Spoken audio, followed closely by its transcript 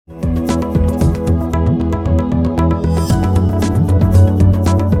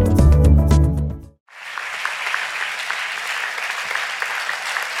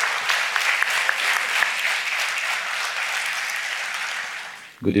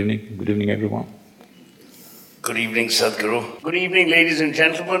Good evening everyone. Good evening, Sadhguru. Good evening, ladies and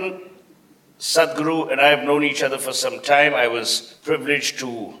gentlemen. Sadhguru and I have known each other for some time. I was privileged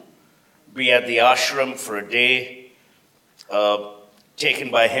to be at the ashram for a day,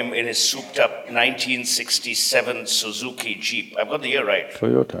 taken by him in his souped-up 1967 Suzuki Jeep. I've got the year right.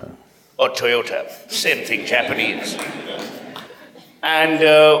 Toyota. Or Toyota, same thing, Japanese. And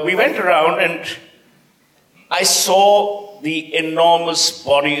we went around and I saw the enormous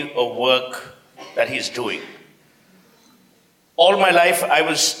body of work that he's doing. All my life, I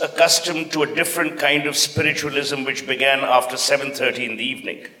was accustomed to a different kind of spiritualism which began after 7:30 in the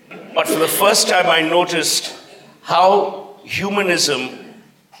evening. But for the first time, I noticed how humanism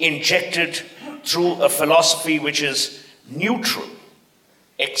injected through a philosophy which is neutral,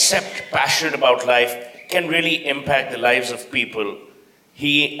 except passionate about life, can really impact the lives of people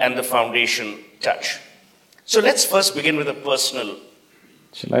he and the foundation touch. So let's first begin with a personal…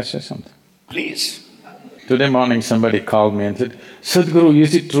 Shall I say something? Please. Today morning somebody called me and said, Sadhguru,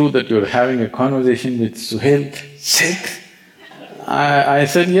 is it true that you're having a conversation with Suhel Seth? I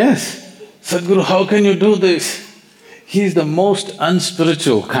said, yes. Sadhguru, how can you do this? He's the most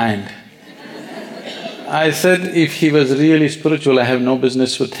unspiritual kind. I said, if he was really spiritual, I have no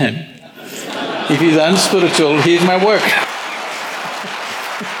business with him. If he's unspiritual, he's my work.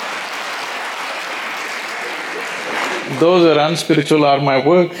 Those who are unspiritual are my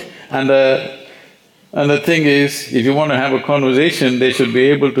work, and the thing is, if you want to have a conversation, they should be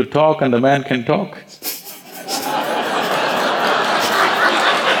able to talk and the man can talk.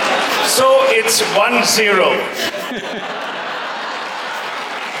 So it's 1-0.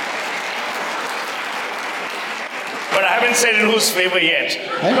 But I haven't said in whose favor yet.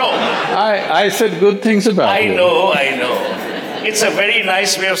 No. I said good things about you. I know. It's a very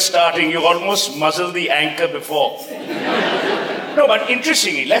nice way of starting. You almost muzzled the anchor before. No, but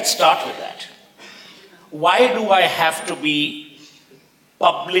interestingly, let's start with that. Why do I have to be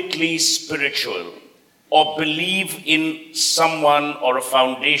publicly spiritual or believe in someone or a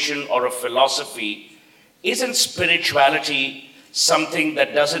foundation or a philosophy? Isn't spirituality something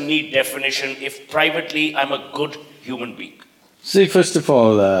that doesn't need definition if privately I'm a good human being? See, first of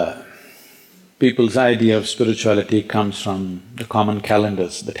all, people's idea of spirituality comes from the common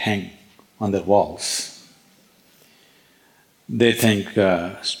calendars that hang on their walls. They think,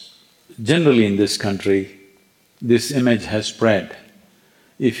 generally in this country, this image has spread.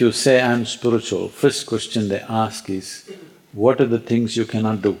 If you say, I'm spiritual, first question they ask is, what are the things you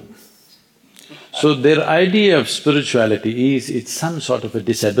cannot do? So their idea of spirituality is, it's some sort of a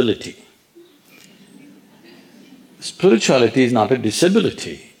disability. Spirituality is not a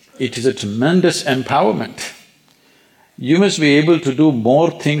disability, it is a tremendous empowerment. You must be able to do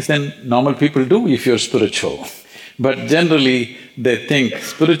more things than normal people do if you're spiritual. But generally, they think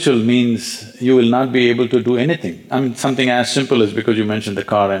spiritual means you will not be able to do anything. I mean, something as simple as, because you mentioned the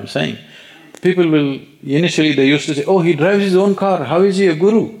car, I'm saying, people will… initially they used to say, oh, he drives his own car, how is he a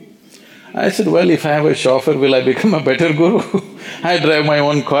guru? I said, well, if I have a chauffeur, will I become a better guru? I drive my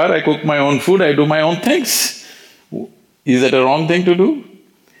own car, I cook my own food, I do my own things. Is that a wrong thing to do?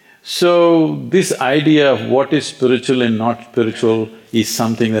 So, this idea of what is spiritual and not spiritual is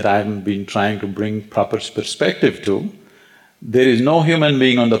something that I've been trying to bring proper perspective to. There is no human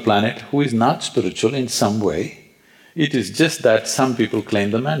being on the planet who is not spiritual in some way. It is just that some people claim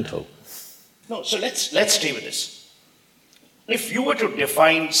the mantle. No, so let's stay with this. If you were to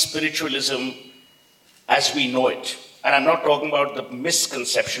define spiritualism as we know it, and I'm not talking about the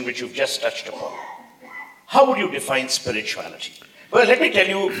misconception which you've just touched upon, how would you define spirituality? Well, let me tell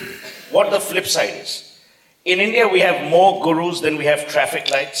you what the flip side is. In India, we have more gurus than we have traffic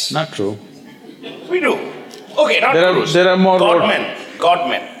lights. Not true. We do. Okay, not gurus. There are more…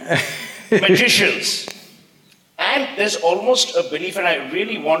 godmen, magicians. And there's almost a belief, and I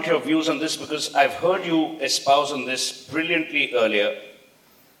really want your views on this because I've heard you espouse on this brilliantly earlier.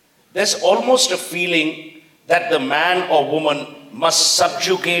 There's almost a feeling that the man or woman must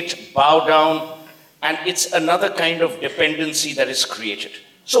subjugate, bow down, and it's another kind of dependency that is created.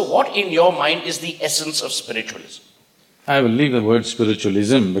 So what in your mind is the essence of spiritualism? I will leave the word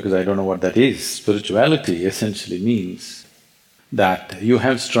spiritualism because I don't know what that is. Spirituality essentially means that you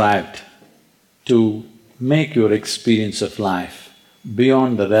have strived to make your experience of life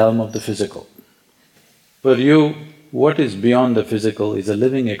beyond the realm of the physical. For you, what is beyond the physical is a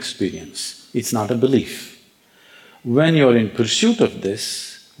living experience, it's not a belief. When you're in pursuit of this,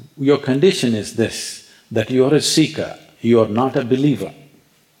 your condition is this, that you're a seeker, you're not a believer.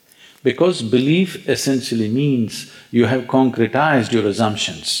 Because belief essentially means you have concretized your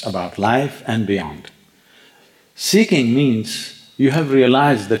assumptions about life and beyond. Seeking means you have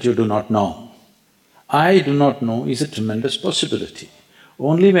realized that you do not know. I do not know is a tremendous possibility.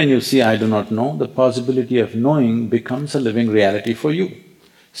 Only when you see I do not know, the possibility of knowing becomes a living reality for you.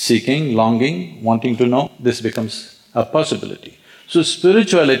 Seeking, longing, wanting to know, this becomes a possibility. So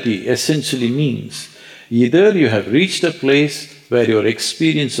spirituality essentially means either you have reached a place where your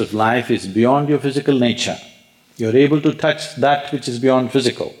experience of life is beyond your physical nature, you're able to touch that which is beyond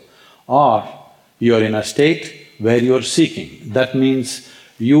physical, or you're in a state where you're seeking. That means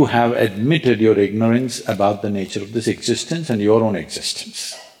you have admitted your ignorance about the nature of this existence and your own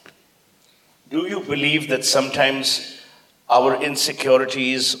existence. Do you believe that sometimes our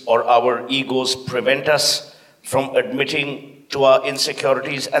insecurities or our egos prevent us from admitting to our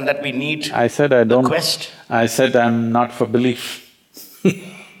insecurities and that we need I said I don't… the quest? I said I'm not for belief.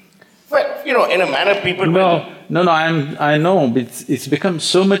 Well, in a manner people will… No, I know, it's become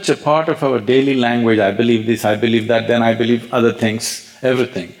so much a part of our daily language, I believe this, I believe that, then I believe other things,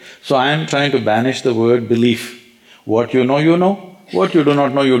 everything. So I am trying to banish the word belief. What you know, you know. What you do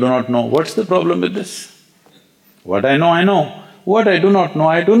not know, you do not know. What's the problem with this? What I know, I know. What I do not know,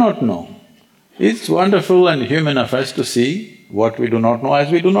 I do not know. It's wonderful and human of us to see what we do not know as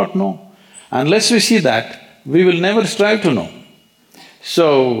we do not know. Unless we see that, we will never strive to know.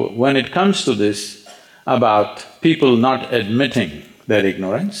 So, when it comes to this, about people not admitting their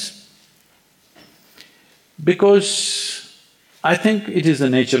ignorance, because I think it is the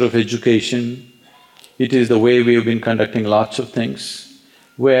nature of education, it is the way we have been conducting lots of things,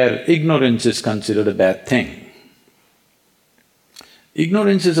 where ignorance is considered a bad thing.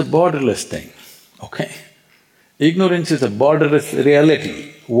 Ignorance is a borderless thing, okay? Ignorance is a borderless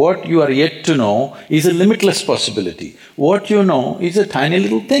reality. What you are yet to know is a limitless possibility. What you know is a tiny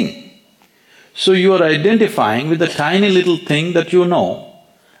little thing. So you are identifying with the tiny little thing that you know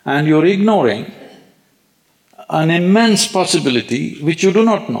and you're ignoring an immense possibility which you do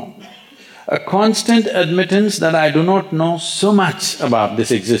not know. A constant admittance that I do not know so much about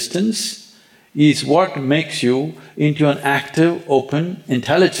this existence is what makes you into an active, open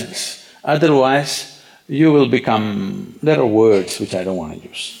intelligence. Otherwise, you will become… there are words which I don't want to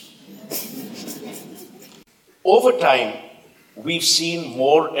use. Over time, we've seen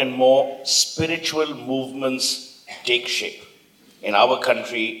more and more spiritual movements take shape in our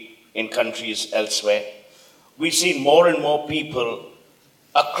country, in countries elsewhere. We've seen more and more people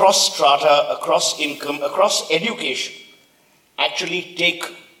across strata, across income, across education, actually take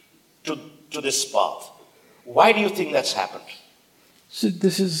to this path. Why do you think that's happened? See,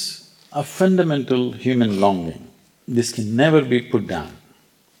 this is a fundamental human longing. This can never be put down.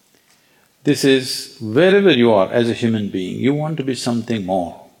 This is… wherever you are as a human being, you want to be something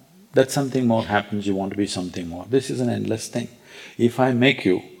more. That something more happens, you want to be something more. This is an endless thing. If I make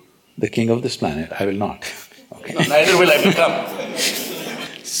you the king of this planet, I will not, okay? No, neither will I become.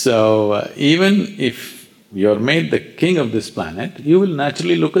 So, even if you're made the king of this planet, you will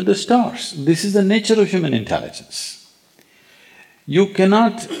naturally look at the stars. This is the nature of human intelligence. You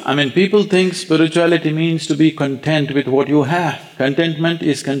cannot… people think spirituality means to be content with what you have. Contentment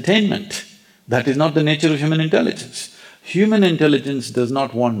is containment. That is not the nature of human intelligence. Human intelligence does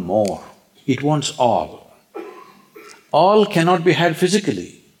not want more, it wants all. All cannot be had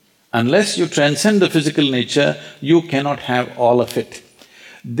physically. Unless you transcend the physical nature, you cannot have all of it.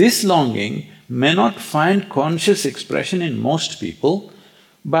 This longing may not find conscious expression in most people,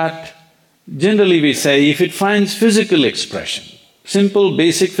 but generally we say if it finds physical expression, simple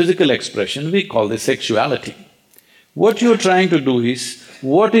basic physical expression, we call this sexuality. What you're trying to do is,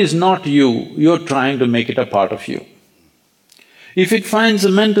 what is not you, you're trying to make it a part of you. If it finds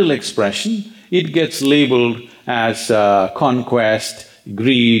a mental expression, it gets labeled as conquest,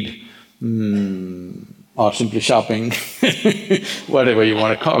 greed, or simply shopping, whatever you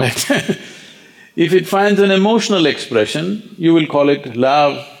want to call it. If it finds an emotional expression, you will call it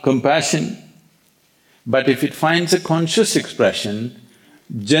love, compassion. But if it finds a conscious expression,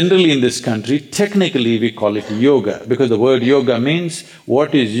 generally in this country, technically we call it yoga, because the word yoga means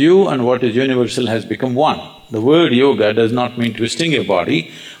what is you and what is universal has become one. The word yoga does not mean twisting your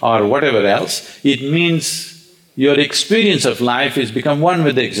body or whatever else, it means your experience of life is become one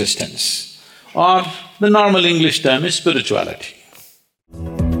with the existence. Or the normal English term is spirituality.